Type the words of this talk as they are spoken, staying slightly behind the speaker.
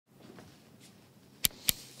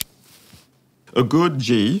A good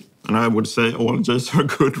G, and I would say all Gs are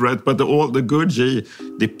good, right? But all the good G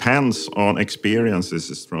depends on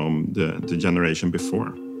experiences from the generation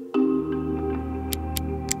before.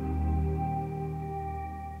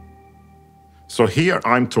 So here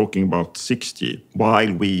I'm talking about 6G,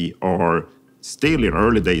 while we are still in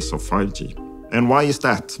early days of 5G. And why is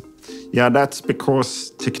that? Yeah, that's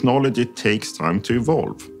because technology takes time to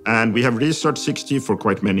evolve. And we have researched 6G for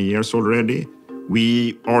quite many years already.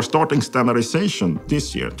 We are starting standardization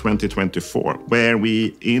this year, 2024, where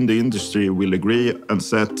we in the industry will agree and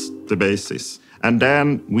set the basis. And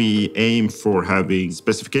then we aim for having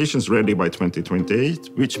specifications ready by 2028,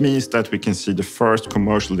 which means that we can see the first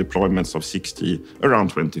commercial deployments of 6G around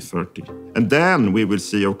 2030. And then we will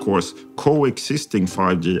see, of course, coexisting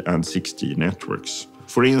 5G and 6G networks.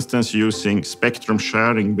 For instance, using spectrum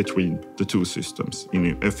sharing between the two systems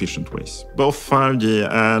in efficient ways. Both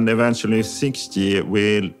 5G and eventually 6G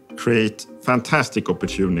will create fantastic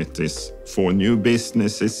opportunities for new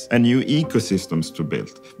businesses and new ecosystems to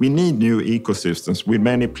build. We need new ecosystems with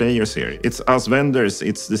many players here. It's us vendors,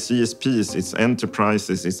 it's the CSPs, it's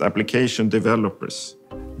enterprises, it's application developers.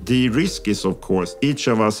 The risk is, of course, each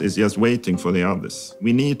of us is just waiting for the others.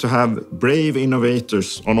 We need to have brave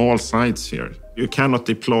innovators on all sides here. You cannot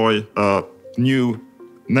deploy a new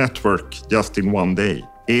network just in one day.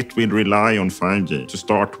 It will rely on 5G to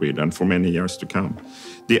start with and for many years to come.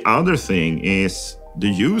 The other thing is the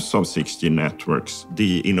use of 6G networks,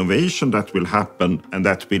 the innovation that will happen and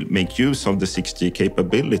that will make use of the 6G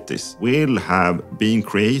capabilities will have been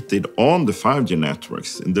created on the 5G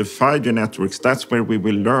networks. In the 5G networks, that's where we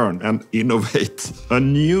will learn and innovate a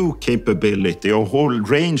new capability, a whole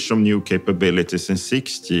range of new capabilities in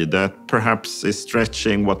 6G that perhaps is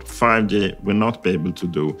stretching what 5G will not be able to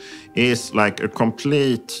do. Is like a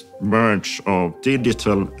complete merge of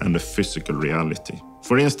digital and the physical reality.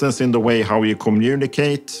 For instance, in the way how you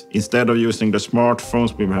communicate, instead of using the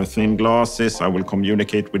smartphones, we have thin glasses. I will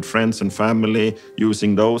communicate with friends and family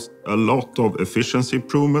using those. A lot of efficiency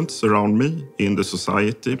improvements around me in the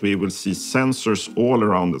society. We will see sensors all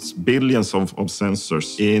around us, billions of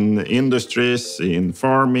sensors in industries, in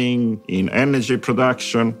farming, in energy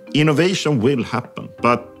production. Innovation will happen,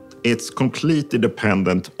 but it's completely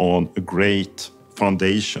dependent on a great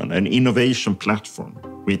foundation, an innovation platform,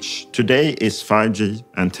 which today is 5G,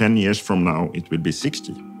 and 10 years from now, it will be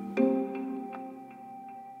 6G.